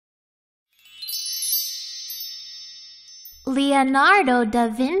Leonardo da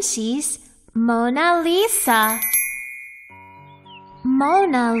Vinci's Mona Lisa.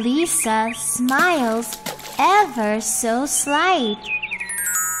 Mona Lisa smiles ever so slight.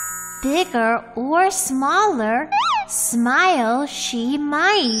 Bigger or smaller, smile she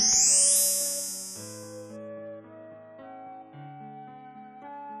might.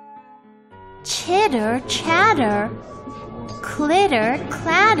 Chitter chatter, clitter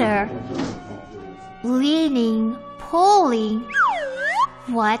clatter, leaning, pulling,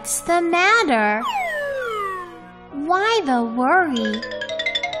 what's the matter? Why the worry?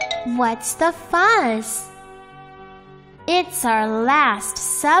 What's the fuss? It's our last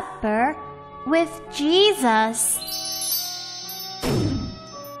supper with Jesus.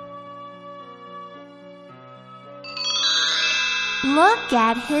 Look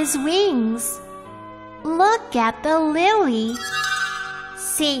at his wings. Look at the lily.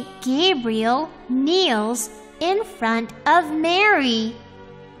 Saint Gabriel kneels in front of Mary.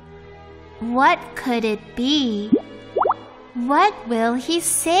 What could it be? What will he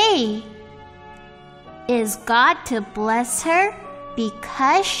say? Is God to bless her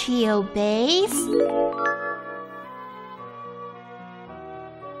because she obeys?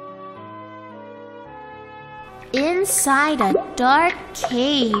 Inside a dark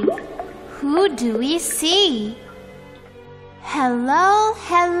cave, who do we see? Hello,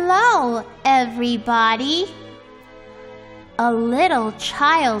 hello, everybody. A little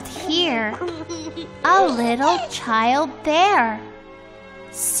child here, a little child there.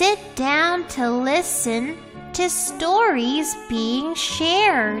 Sit down to listen to stories being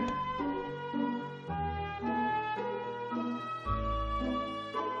shared.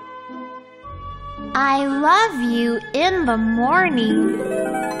 I love you in the morning.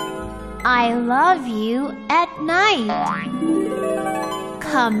 I love you at night.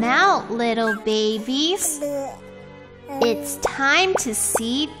 Come out, little babies. It's time to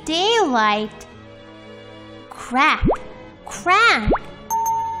see daylight. Crack, crack.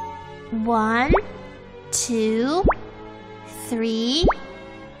 1, 2, 3,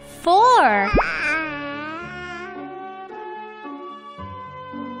 4.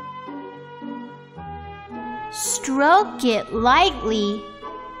 Stroke it lightly.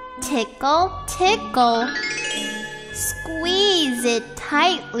 Tickle, tickle. Squeeze it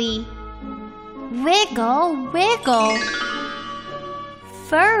tightly. Wiggle, wiggle.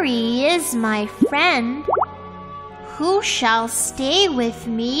 Furry is my friend, who shall stay with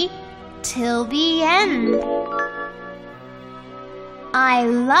me till the end. I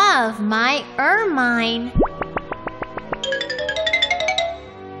love my ermine.